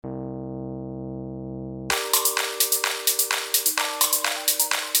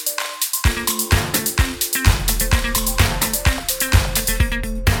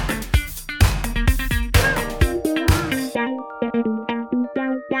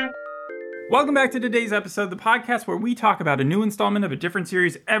Welcome back to today's episode, the podcast where we talk about a new installment of a different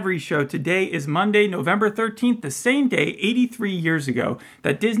series every show. Today is Monday, November 13th, the same day, 83 years ago,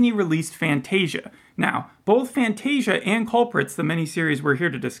 that Disney released Fantasia. Now, both Fantasia and Culprits, the miniseries we're here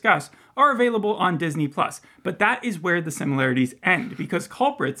to discuss, are available on Disney+. But that is where the similarities end, because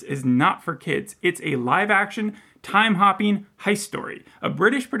Culprits is not for kids. It's a live-action, time-hopping heist story, a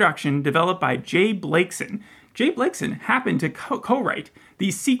British production developed by J Blakeson. J Blakeson happened to co-write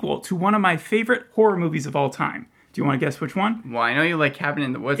the sequel to one of my favorite horror movies of all time. Do you want to guess which one? Well, I know you like Cabin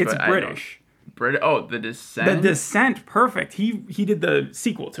in the Woods, it's but British. The Descent? The Descent, perfect. He did the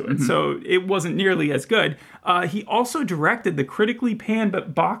sequel to it, so it wasn't nearly as good. He also directed the critically panned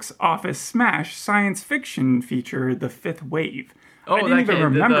but box office smash science fiction feature, The Fifth Wave. Oh, I didn't even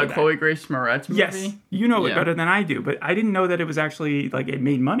remember the Chloe Grace Moretz movie? Yes, you know it better than I do, but I didn't know that it was actually, it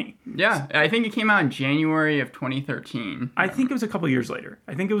made money. Yeah, I think it came out in January of 2013. I think it was a couple years later.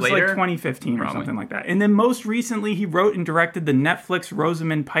 I think it was Later? 2015 or something like that. And then most recently, he wrote and directed the Netflix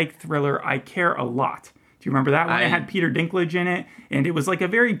Rosamund Pike thriller, I Care a Lot. Do you remember that one? It had Peter Dinklage in it, and it was a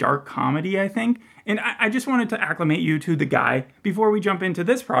very dark comedy, I think. And I just wanted to acclimate you to the guy before we jump into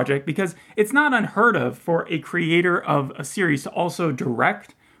this project, because it's not unheard of for a creator of a series to also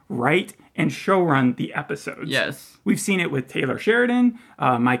direct, write, and showrun the episodes. Yes. We've seen it with Taylor Sheridan,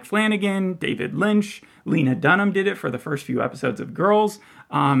 Mike Flanagan, David Lynch, Lena Dunham did it for the first few episodes of Girls.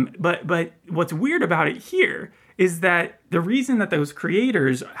 But what's weird about it here is that the reason that those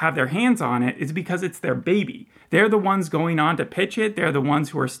creators have their hands on it is because it's their baby. They're the ones going on to pitch it. They're the ones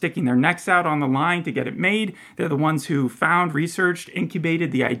who are sticking their necks out on the line to get it made. They're the ones who found, researched,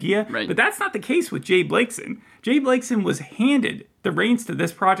 incubated the idea. Right. But that's not the case with J Blakeson. J Blakeson was handed the reins to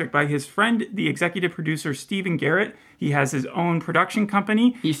this project by his friend, the executive producer, Stewart-Jarrett. He has his own production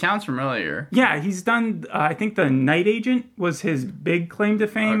company. He sounds familiar. Yeah, he's done, I think The Night Agent was his big claim to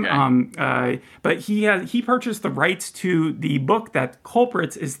fame. Okay. But he purchased the rights to the book that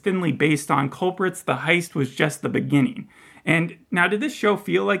Culprits is thinly based on. Culprits, the heist was just the beginning. And now, did this show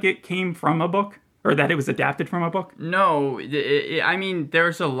feel like it came from a book? Or that it was adapted from a book? No, I mean,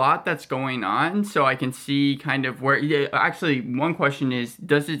 there's a lot that's going on, so I can see kind of where... Actually, one question is,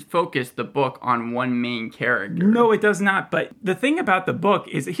 does it focus the book on one main character? No, it does not. But the thing about the book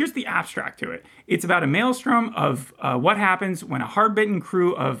is, here's the abstract to it. It's about a maelstrom of what happens when a hard-bitten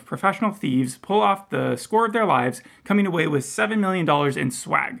crew of professional thieves pull off the score of their lives, coming away with $7 million in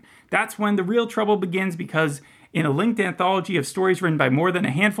swag. That's when the real trouble begins, because in a linked anthology of stories written by more than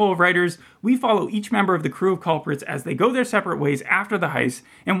a handful of writers, we follow each member of the crew of Culprits as they go their separate ways after the heist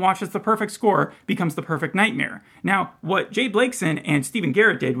and watch as the perfect score becomes the perfect nightmare. Now, what J Blakeson and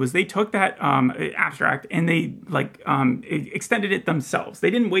Stewart-Jarrett did was they took that abstract and they extended it themselves.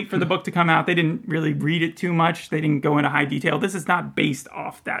 They didn't wait for the book to come out. They didn't really read it too much. They didn't go into high detail. This is not based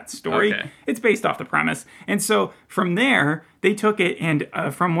off that story. Okay. It's based off the premise. And so from there, they took it, and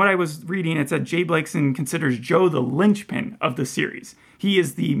from what I was reading, it said J Blakeson considers Joe the linchpin of the series. He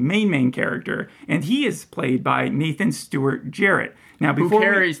is the main character, and he is played by Nathan Stewart-Jarrett. Now, Who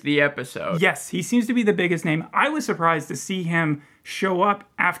carries the episode. Yes, he seems to be the biggest name. I was surprised to see him show up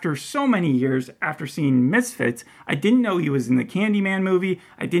after so many years after seeing Misfits. I didn't know he was in the Candyman movie.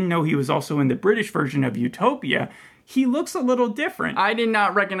 I didn't know he was also in the British version of Utopia. He looks a little different. I did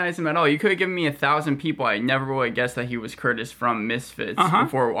not recognize him at all. You could have given me 1,000 people. I never would have guessed that he was Curtis from Misfits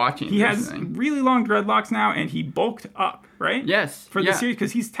before watching He has really long dreadlocks now, and he bulked up, right? Yes. For the series,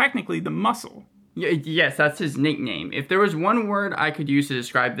 because he's technically the muscle. Yes, that's his nickname. If there was one word I could use to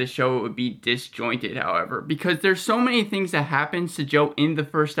describe this show, it would be disjointed, however. Because there's so many things that happens to Joe in the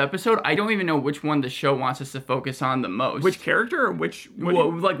first episode, I don't even know which one the show wants us to focus on the most. Which character or which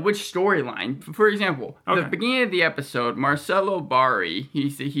storyline? For example, the beginning of the episode, Marcello Bari,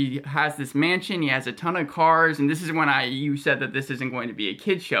 he has this mansion, he has a ton of cars, and this is when you said that this isn't going to be a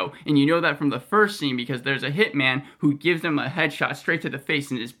kid's show. And you know that from the first scene because there's a hitman who gives him a headshot straight to the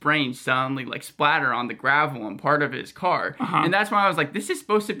face and his brain suddenly splatter on the gravel and part of his car. And that's why I was like, this is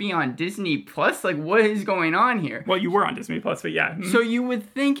supposed to be on Disney Plus? What is going on here? Well, you were on Disney Plus, but yeah. So you would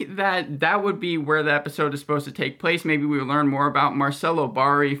think that would be where the episode is supposed to take place. Maybe we would learn more about Marcello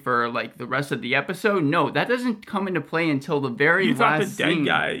Bari for the rest of the episode. No, that doesn't come into play until the very last scene. You thought the dead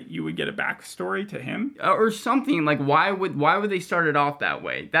guy, you would get a backstory to him? Or something. Why would they start it off that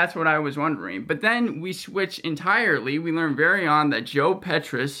way? That's what I was wondering. But then we switch entirely. We learn very on that Joe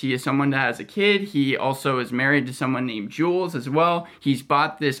Petrus, he is someone that has a kid. kid. He also is married to someone named Jules as well. He's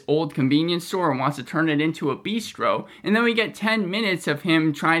bought this old convenience store and wants to turn it into a bistro. And then we get 10 minutes of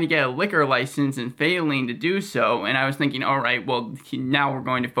him trying to get a liquor license and failing to do so. And I was thinking, all right, well, now we're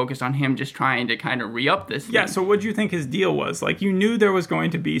going to focus on him just trying to kind of re-up this thing. Yeah, so what do you think his deal was? Like, you knew there was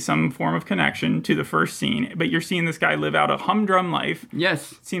going to be some form of connection to the first scene, but you're seeing this guy live out a humdrum life.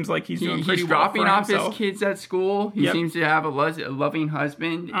 Yes. Seems like he's doing pretty He's well dropping for off himself. his kids at school. He seems to have a loving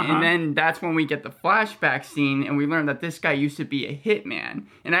husband. And then that's when we get the flashback scene, and we learn that this guy used to be a hitman.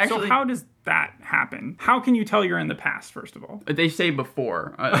 And actually, so how does that happen? How can you tell you're in the past, first of all? They say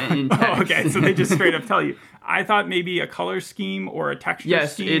before in text. Oh, okay, so they just straight up tell you. I thought maybe a color scheme or a texture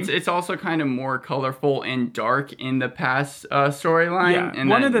scheme. Yes, it's also kind of more colorful and dark in the past storyline. Yeah, and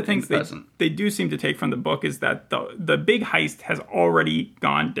one of the things they do seem to take from the book is that the big heist has already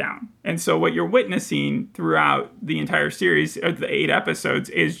gone down. And so what you're witnessing throughout the entire series, of the 8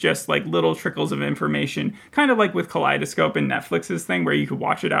 episodes, is just like little trickles of information, kind of like with Kaleidoscope and Netflix's thing where you could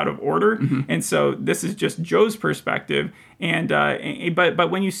watch it out of order. And so this is just Joe's perspective. And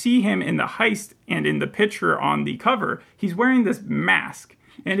but when you see him in the heist and in the picture on the cover, he's wearing this mask.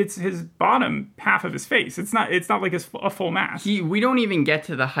 And it's his bottom half of his face. It's not like a full mask. We don't even get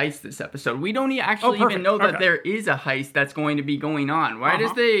to the heist this episode. We don't actually even know that there is a heist that's going to be going on. Right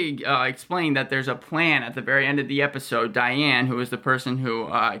as they explain that there's a plan at the very end of the episode, Diane, who is the person who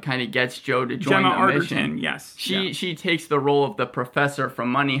kind of gets Joe to join Gemma the Arterton, mission. yes. She takes the role of the professor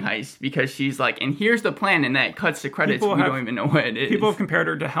from Money Heist because she's like, and here's the plan, and then it cuts to credits. We don't even know what it is. People have compared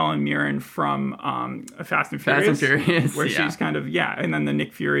her to Helen Mirren from Fast and Furious. Where she's kind of, and then the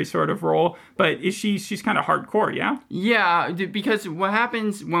Nick Fury sort of role, but she's kind of hardcore, yeah? Yeah, because what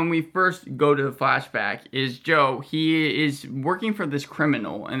happens when we first go to the flashback is Joe, he is working for this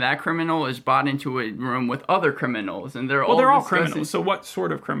criminal, and that criminal is brought into a room with other criminals, and they're all criminals. So what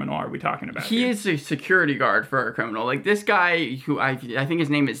sort of criminal are we talking about? He is a security guard for a criminal. Like this guy, who I think his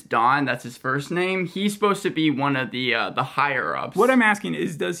name is Don, that's his first name, he's supposed to be one of the higher-ups. What I'm asking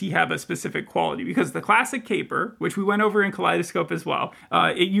is, does he have a specific quality? Because the classic caper, which we went over in Kaleidoscope as well,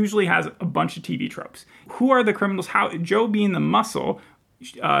 it usually has a bunch of TV tropes. Who are the criminals? How Joe being the muscle,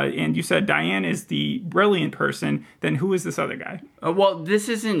 and you said Diane is the brilliant person, then who is this other guy? Well, this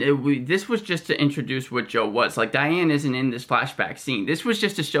isn't... this was just to introduce what Joe was. Like, Diane isn't in this flashback scene. This was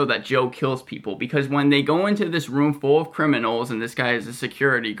just to show that Joe kills people, because when they go into this room full of criminals, and this guy is a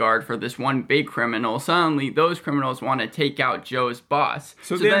security guard for this one big criminal, suddenly those criminals want to take out Joe's boss.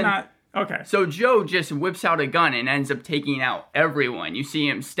 So they're not... Okay. So Joe just whips out a gun and ends up taking out everyone. You see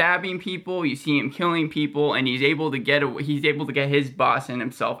him stabbing people, you see him killing people, and he's able to get his boss and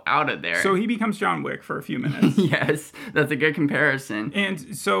himself out of there. So he becomes John Wick for a few minutes. Yes, that's a good comparison.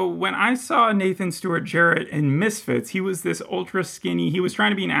 And so when I saw Nathan Stewart-Jarrett in Misfits, he was this ultra skinny. He was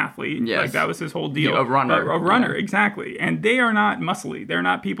trying to be an athlete. Yes. Like that was his whole deal. A runner. A runner, exactly. And they are not muscly. They're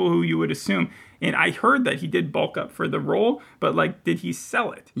not people who you would assume. And I heard that he did bulk up for the role, but like, did he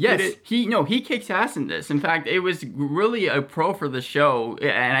sell it? Yes, he kicks ass in this. In fact, it was really a pro for the show,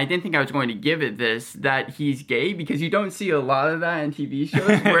 and I didn't think I was going to give it this, that he's gay, because you don't see a lot of that in TV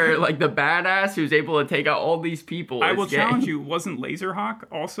shows where like the badass who's able to take out all these people I is will gay. challenge you, wasn't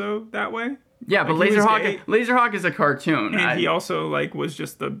Laserhawk also that way? Yeah, but like Laserhawk is a cartoon. And he also was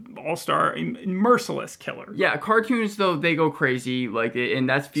just the all-star, merciless killer. Yeah, cartoons though, they go crazy, and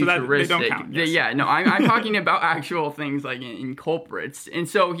that's futuristic. So they don't count. Yes. Yeah, no, I'm talking about actual things like in Culprits. And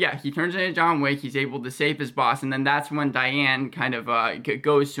so yeah, he turns into John Wick. He's able to save his boss, and then that's when Diane kind of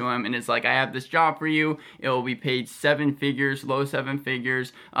goes to him and is like, "I have this job for you. It will be paid 7 figures, low 7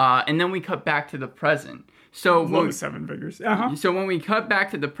 figures." And then we cut back to the present. So low 7 figures. So when we cut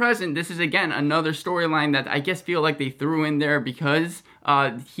back to the present, this is again another storyline that I guess feel like they threw in there because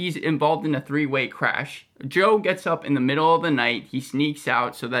he's involved in a 3-way crash. Joe gets up in the middle of the night. He sneaks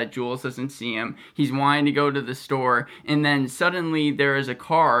out so that Jules doesn't see him. He's wanting to go to the store, and then suddenly there is a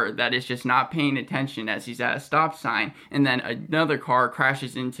car that is just not paying attention as he's at a stop sign, and then another car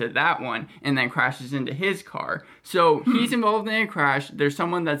crashes into that one, and then crashes into his car. So he's involved in a crash. There's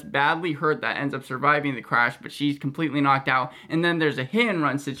someone that's badly hurt that ends up surviving the crash, but she's completely knocked out. And then there's a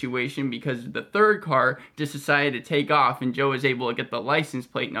hit-and-run situation because the third car just decided to take off, and Joe is able to get the license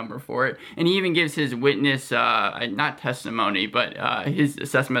plate number for it. And he even gives his witness, not testimony, but his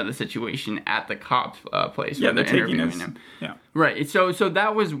assessment of the situation at the cop's place. Yeah, they're taking him. Yeah. Right. So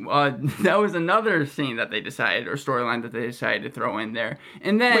that was another scene that they decided, or storyline that they decided to throw in there.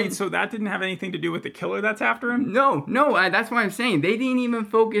 And then wait, so that didn't have anything to do with the killer that's after him? No. That's what I'm saying. They didn't even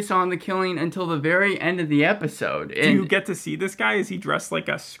focus on the killing until the very end of the episode. Do you get to see this guy? Is he dressed like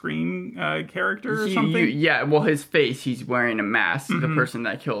a Scream character or something? Yeah. Well, his face. He's wearing a mask. The person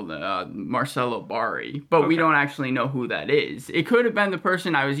that killed Marcello Bari, but we don't actually know who that is. It could have been the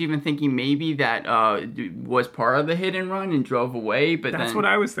person. I was even thinking maybe that was part of the hit and run and drove away, but that's what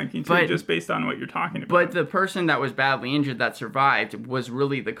I was thinking too, just based on what you're talking about. But the person that was badly injured that survived was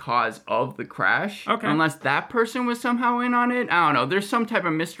really the cause of the crash. Okay. Unless that person was somehow in on it. I don't know. There's some type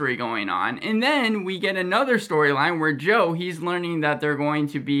of mystery going on. And then we get another storyline where Joe, he's learning that they're going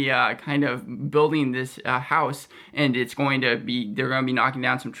to be kind of building this house, and they're going to be knocking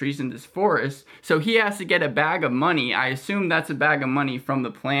down some trees in this forest. So he has to get a bag of money. I assume that's a bag of money from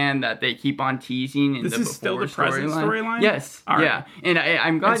the plan that they keep on teasing in this the is still the before present storyline? Yes. All right. Yeah. And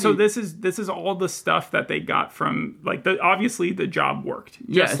I'm glad. And so this is all the stuff that they got from, like, obviously the job worked.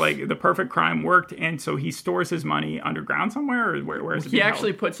 Yes. Just like the perfect crime worked, and so he stores his money underground somewhere, or where is it? He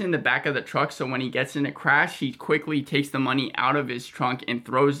actually puts it in the back of the truck, so when he gets in a crash, he quickly takes the money out of his trunk and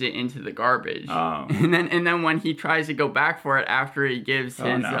throws it into the garbage. Oh. And then when he tries to go back for it after he gives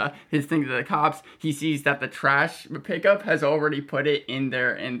his thing to the cops, he sees that the trash pickup has already put it in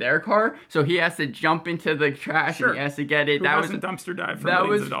their car, so he has to jump into the trash and he has to get it. Who hasn't dumpster dive for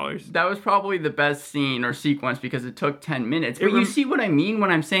millions of dollars? That was probably the best scene or sequence because it took 10 minutes. But you see what I mean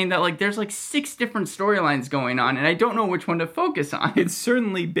when I'm saying that, like, there's like 6 different storylines going on, and I don't know which one to focus on. It's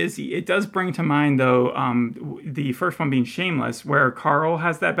certainly busy. It does bring to mind, though, the first one being Shameless, where Carl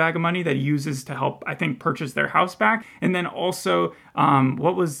has that bag of money that he uses to help, I think, purchase their house back. And then also,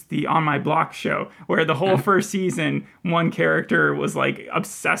 what was the On My Block show, where the whole first season, one character was like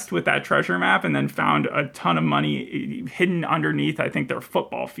obsessed with that treasure map and then found a ton of money hidden underneath, I think, their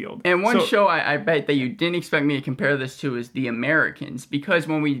football field. And one show I bet that you didn't expect me to compare this to is The Americans, because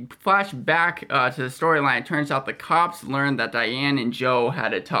when we flash back to the storyline, it turns out the cops learned that Diane and Joe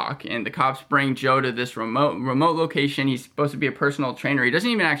had a talk, and the cops bring Joe to this remote location. He's supposed to be a personal trainer. He doesn't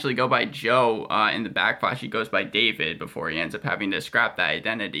even actually go by Joe in the backflash. He goes by David before he ends up having to scrap that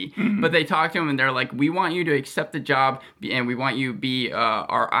identity. Mm-hmm. But they talk to him and they're like, we want you to accept the job and we want you to be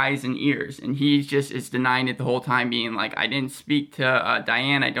our eyes and ears. And he just is denying it the whole time, being like, I didn't speak to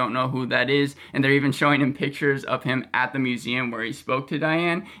Diane. I don't know who that is. And they're even showing him pictures of him at the museum where he spoke to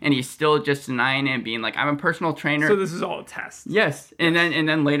Diane, and he's still just denying it and being like, I'm a personal trainer. So this is all a test. Yes. And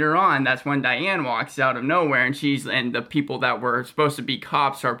then later on, that's when Diane walks out of nowhere, and the people that were supposed to be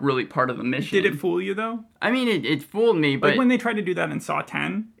cops are really part of the mission. Did it fool you, though? I mean, it fooled me, but... Like when they tried to do that in Saw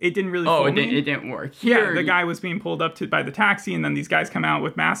 10, it didn't really fool me. It didn't work. Here, the guy was being pulled up by the taxi, and then these guys come out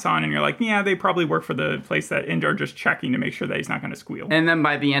with masks on, and you're like, yeah, they probably work for the place that are just checking to make sure that he's not going to squeal. And then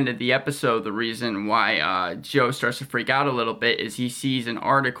by the end of the episode, the reason why Joe starts to freak out a little bit is he sees an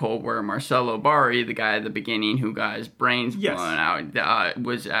article where Marcello Bari, the guy at the beginning who got his brains blown out,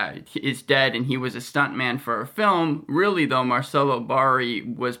 is dead, and he was a stuntman for a film. Really, though, Marcello Bari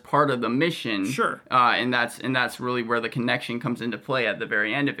was part of the mission. Sure. And that's really where the connection comes into play at the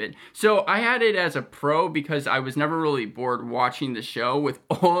very end of it. So I had it as a pro because I was never really bored watching the show with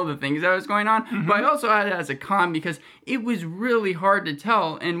all of the things that was going on. Mm-hmm. But I also had it as a con because it was really hard to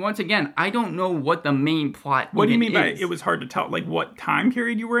tell. And once again, I don't know what the main plot What do you mean by it was hard to tell? Like what time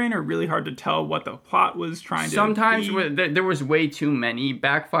period you were in, or really hard to tell what the plot was trying to Sometimes there was way too many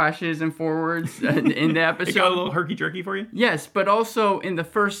backflashes and forwards in the episode. It got a little herky-jerky for you? Yes, but also in the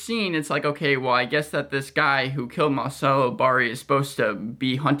first scene, it's like, okay, well, I guess that this guy who killed Marcello Bari is supposed to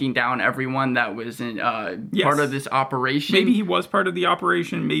be hunting down everyone that was in part of this operation. Maybe he was part of the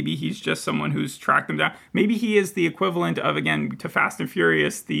operation. Maybe he's just someone who's tracked them down. Maybe he is the equivalent of, again, to Fast and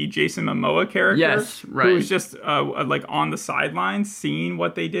Furious, the Jason Momoa character. Yes, right. Who was just like on the sidelines seeing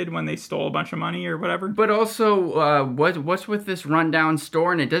what they did when they stole a bunch of money or whatever. But also, what's with this rundown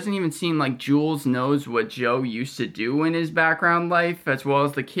store? And it doesn't even seem like Jules knows what Joe used to do in his background life, as well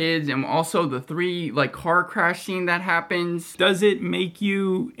as the kids, and also the 3 car crash scene that happens. Does it make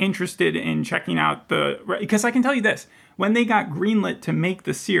you interested in checking out because I can tell you this, when they got greenlit to make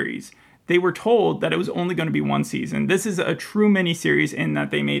the series, they were told that it was only going to be 1 season. This is a true miniseries in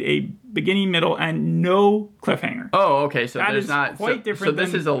that they made a beginning, middle, and no cliffhanger. Oh, okay. So that there's is not quite different. So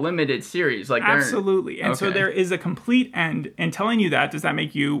this is a limited series, absolutely. And so there is a complete end. And telling you that, does that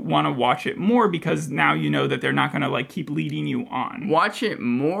make you want to watch it more? Because now you know that they're not going to keep leading you on. Watch it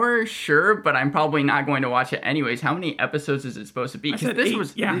more, sure, but I'm probably not going to watch it anyways. How many episodes is it supposed to be? Because this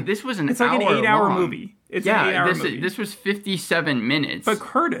was an It's like an 8-hour movie. It's an 8-hour movie. This was 57 minutes. But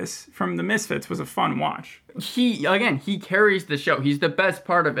Curtis from The Misfits was a fun watch. He carries the show. He's the best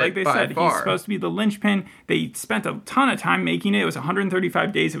part of it. Like they said, he's supposed to be the linchpin. They spent a ton of time making it. It was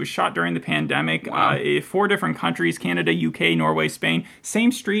 135 days. It was shot during the pandemic. Wow. 4 different countries: Canada, UK, Norway, Spain.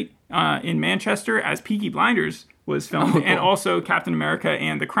 Same street in Manchester as Peaky Blinders was filmed, and also Captain America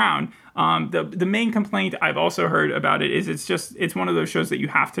and The Crown. The main complaint I've also heard about it is it's one of those shows that you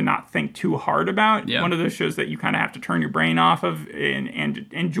have to not think too hard about. Yeah. One of those shows that you kind of have to turn your brain off of and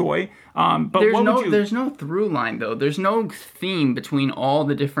enjoy. But there's no through line though. There's no theme between all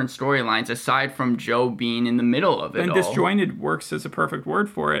the different storylines aside from Joe being in the middle of it. And disjointed works as a perfect word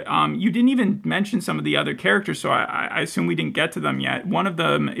for it. You didn't even mention some of the other characters, so I assume we didn't get to them yet. One of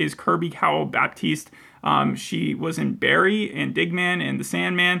them is Kirby Howell-Baptiste. She was in Barry and Digman and The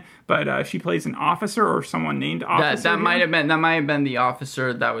Sandman, but she plays an officer or someone named officer. That might have been the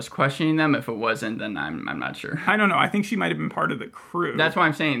officer that was questioning them. If it wasn't, then I'm not sure. I don't know. I think she might have been part of the crew. That's why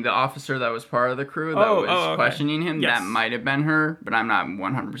I'm saying the officer that was part of the crew that was questioning him. Yes. That might have been her, but I'm not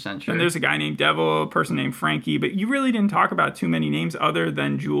 100% sure. And there's a guy named Devil, a person named Frankie, but you really didn't talk about too many names other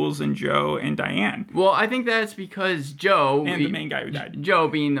than Jules and Joe and Diane. Well, I think that's because Joe and the main guy who died. Joe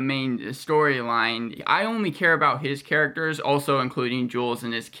being the main storyline. I only care about his characters, also including Jules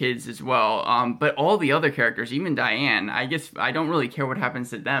and his kids as well. But all the other characters, even Diane, I guess I don't really care what happens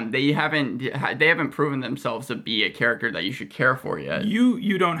to them. They haven't proven themselves to be a character that you should care for yet.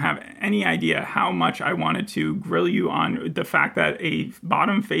 You don't have any idea how much I wanted to grill you on the fact that a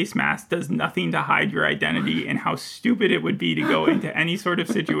bottom face mask does nothing to hide your identity and how stupid it would be to go into any sort of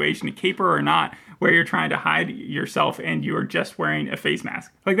situation, a caper or not, where you're trying to hide yourself and you're just wearing a face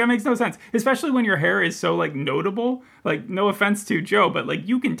mask. Like, that makes no sense, especially when your hair is so, like, notable. Like, no offense to Joe, but, like,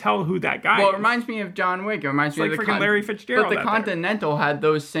 you can tell who that guy is. Well, it reminds me of John Wick. It reminds me of freaking Larry Fitzgerald. But the Continental had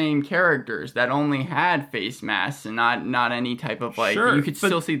those same characters that only had face masks and not any type of, like, you could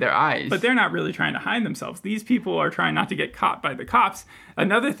still see their eyes. But they're not really trying to hide themselves. These people are trying not to get caught by the cops.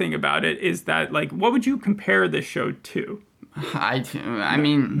 Another thing about it is that, like, what would you compare this show to? I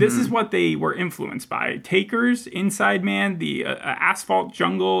mean... This is what they were influenced by. Takers, Inside Man, the Asphalt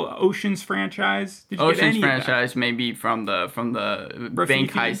Jungle, Oceans franchise. Did you Oceans get any franchise, maybe from the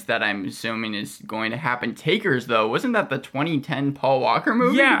bank heist that I'm assuming is going to happen. Takers, though, wasn't that the 2010 Paul Walker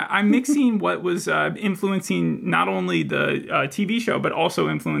movie? Yeah, I'm mixing what was influencing not only the TV show, but also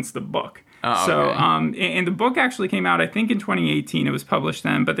influenced the book. Oh, so, okay. And the book actually came out, I think, in 2018. It was published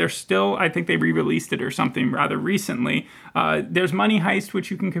then, but they're still, I think they re-released it or something rather recently. There's Money Heist, which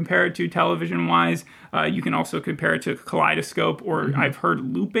you can compare it to television-wise. You can also compare it to Kaleidoscope, or I've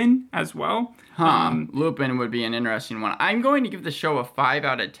heard Lupin as well. Lupin would be an interesting one. I'm going to give the show a 5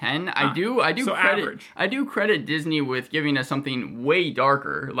 out of 10. I do credit Disney with giving us something way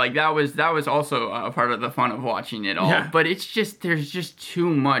darker. Like that was also a part of the fun of watching it all. Yeah. But it's just there's just too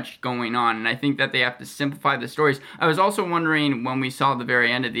much going on, and I think that they have to simplify the stories. I was also wondering when we saw the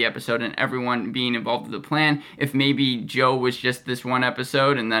very end of the episode and everyone being involved with the plan, if maybe Joe was just this one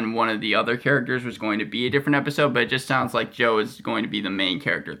episode and then one of the other characters was going to be a different episode. But it just sounds like Joe is going to be the main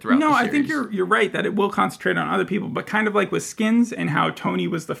character throughout the series. No, I think you're right that it will concentrate on other people, but kind of like with Skins and how Tony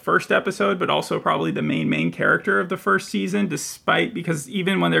was the first episode, but also probably the main character of the first season, because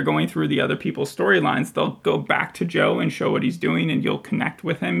even when they're going through the other people's storylines, they'll go back to Joe and show what he's doing, and you'll connect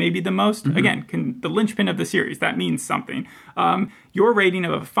with him maybe the most. Mm-hmm. Again, the linchpin of the series, that means something. Your rating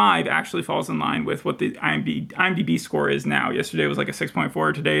of a 5 actually falls in line with what the IMDb score is now. Yesterday it was like a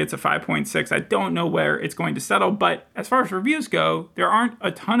 6.4. Today it's a 5.6. I don't know where it's going to settle, but as far as reviews go, there aren't a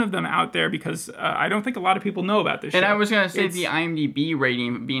ton of them out there because I don't think a lot of people know about this show. And I was going to say the IMDb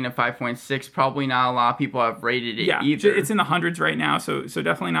rating being a 5.6, probably not a lot of people have rated it either. It's in the hundreds right now, so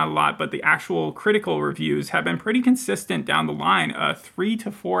definitely not a lot, but the actual critical reviews have been pretty consistent down the line, 3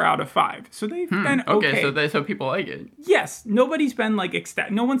 to 4 out of 5. So they've been okay. Okay, so people like it. Yes, nobody's been like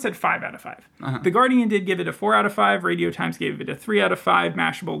ecstatic. No one said 5 out of 5. Uh-huh. The Guardian did give it a 4 out of 5. Radio Times gave it a 3 out of 5.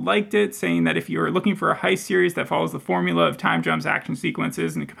 Mashable liked it, saying that if you're looking for a heist series that follows the formula of time jumps, action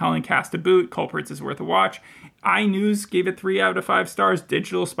sequences, and a compelling cast to boot, Culprits is worth a watch. iNews gave it 3 out of 5 stars.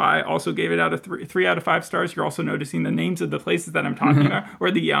 Digital Spy also gave it out of 3 out of 5 stars. You're also noticing the names of the places that I'm talking about,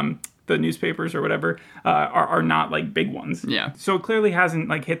 or the newspapers or whatever are not like big ones. Yeah. So it clearly hasn't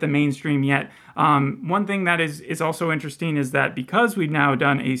like hit the mainstream yet. One thing that is also interesting is that because we've now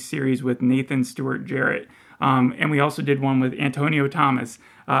done a series with Nathan Stewart-Jarrett, and we also did one with Antonio Thomas,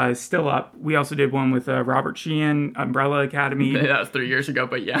 still up. We also did one with Robert Sheehan, Umbrella Academy. That was 3 years ago,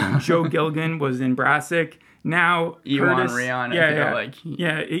 but yeah. Joe Gilgan was in Brassic. Now Ewan Ryan,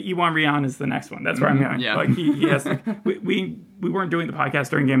 Ewan Ryan is the next one. That's where I'm going. Yeah. Like he has. we weren't doing the podcast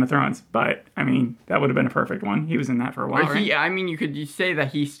during Game of Thrones, but I mean, that would have been a perfect one. He was in that for a while, right? I mean, you could say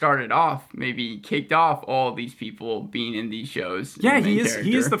that he started off, maybe kicked off all these people being in these shows. Yeah, he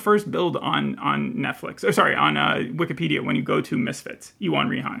is the first build on Netflix. Or sorry, on Wikipedia when you go to Misfits. Iwan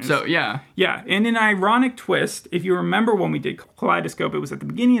Rihan. So, yeah. Yeah, and an ironic twist, if you remember when we did Kaleidoscope, it was at the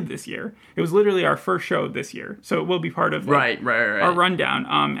beginning of this year. It was literally our first show of this year. So it will be part of right. our rundown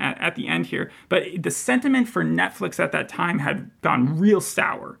at the end here. But the sentiment for Netflix at that time had gone real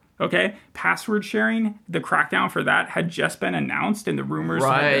sour. Okay, password sharing, the crackdown for that had just been announced, and the rumors.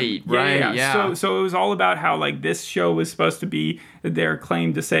 Yeah. So it was all about how like this show was supposed to be their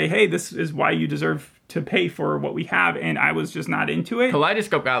claim to say, hey, this is why you deserve to pay for what we have, and I was just not into it.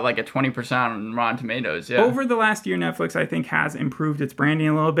 Kaleidoscope got like a 20% on Rotten Tomatoes, yeah. Over the last year, Netflix, I think, has improved its branding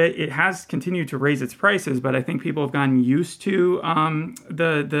a little bit. It has continued to raise its prices, but I think people have gotten used to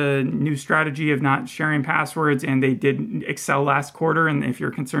the new strategy of not sharing passwords, and they did excel last quarter, and if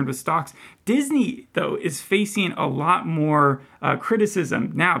you're concerned with stocks. Disney, though, is facing a lot more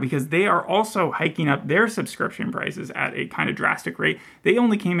criticism now because they are also hiking up their subscription prices at a kind of drastic rate. They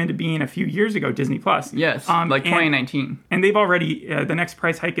only came into being a few years ago, Disney Plus. Yes, like 2019. And they've already, the next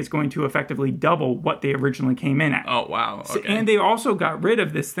price hike is going to effectively double what they originally came in at. Oh, wow. Okay. And they also got rid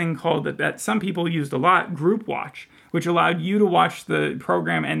of this thing called, that some people used a lot, Group Watch, which allowed you to watch the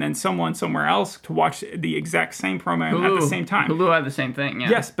program and then someone somewhere else to watch the exact same program at the same time. Hulu had the same thing, yeah.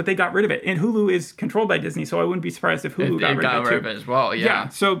 Yes, but they got rid of it. And Hulu is controlled by Disney, so I wouldn't be surprised if Hulu got rid of it as well, yeah.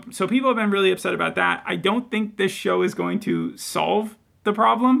 So people have been really upset about that. I don't think this show is going to solve the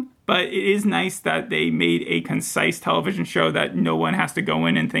problem, but it is nice that they made a concise television show that no one has to go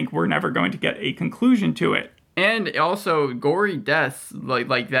in and think we're never going to get a conclusion to it. And also, gory deaths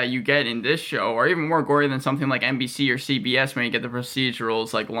like that you get in this show are even more gory than something like NBC or CBS when you get the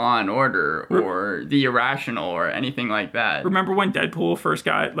procedurals like Law and Order or The Irrational or anything like that. Remember when Deadpool first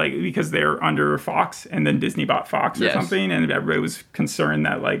got, because they're under Fox and then Disney bought Fox or something, and everybody was concerned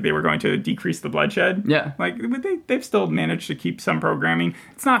that, they were going to decrease the bloodshed? Yeah. They've still managed to keep some programming.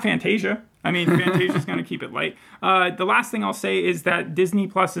 It's not Fantasia. I mean, Fantasia's going to keep it light. The last thing I'll say is that Disney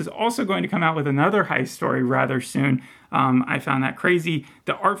Plus is also going to come out with another heist story rather soon. I found that crazy.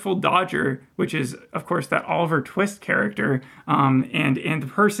 The Artful Dodger, which is, of course, that Oliver Twist character, and the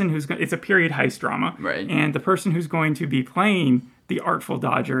person it's a period heist drama. Right. And the person who's going to be playing the Artful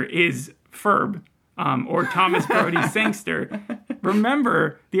Dodger is Ferb. Or Thomas Brody Sangster.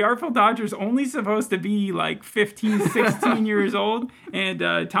 Remember, the Artful Dodger's only supposed to be 15, 16 years old,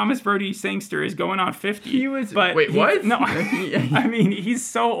 and Thomas Brody Sangster is going on 50. Wait, what? No, I mean, he's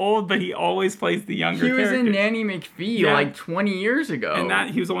so old, but he always plays the younger character. He was in Nanny McPhee 20 years ago. And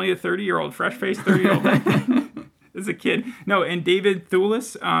he was only a 30-year-old, fresh-faced 30-year-old. As a kid. No, and David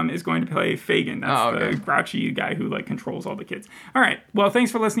Thewlis is going to play Fagin. That's the grouchy guy who controls all the kids. All right. Well,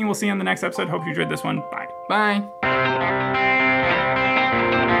 thanks for listening. We'll see you on the next episode. Hope you enjoyed this one. Bye. Bye.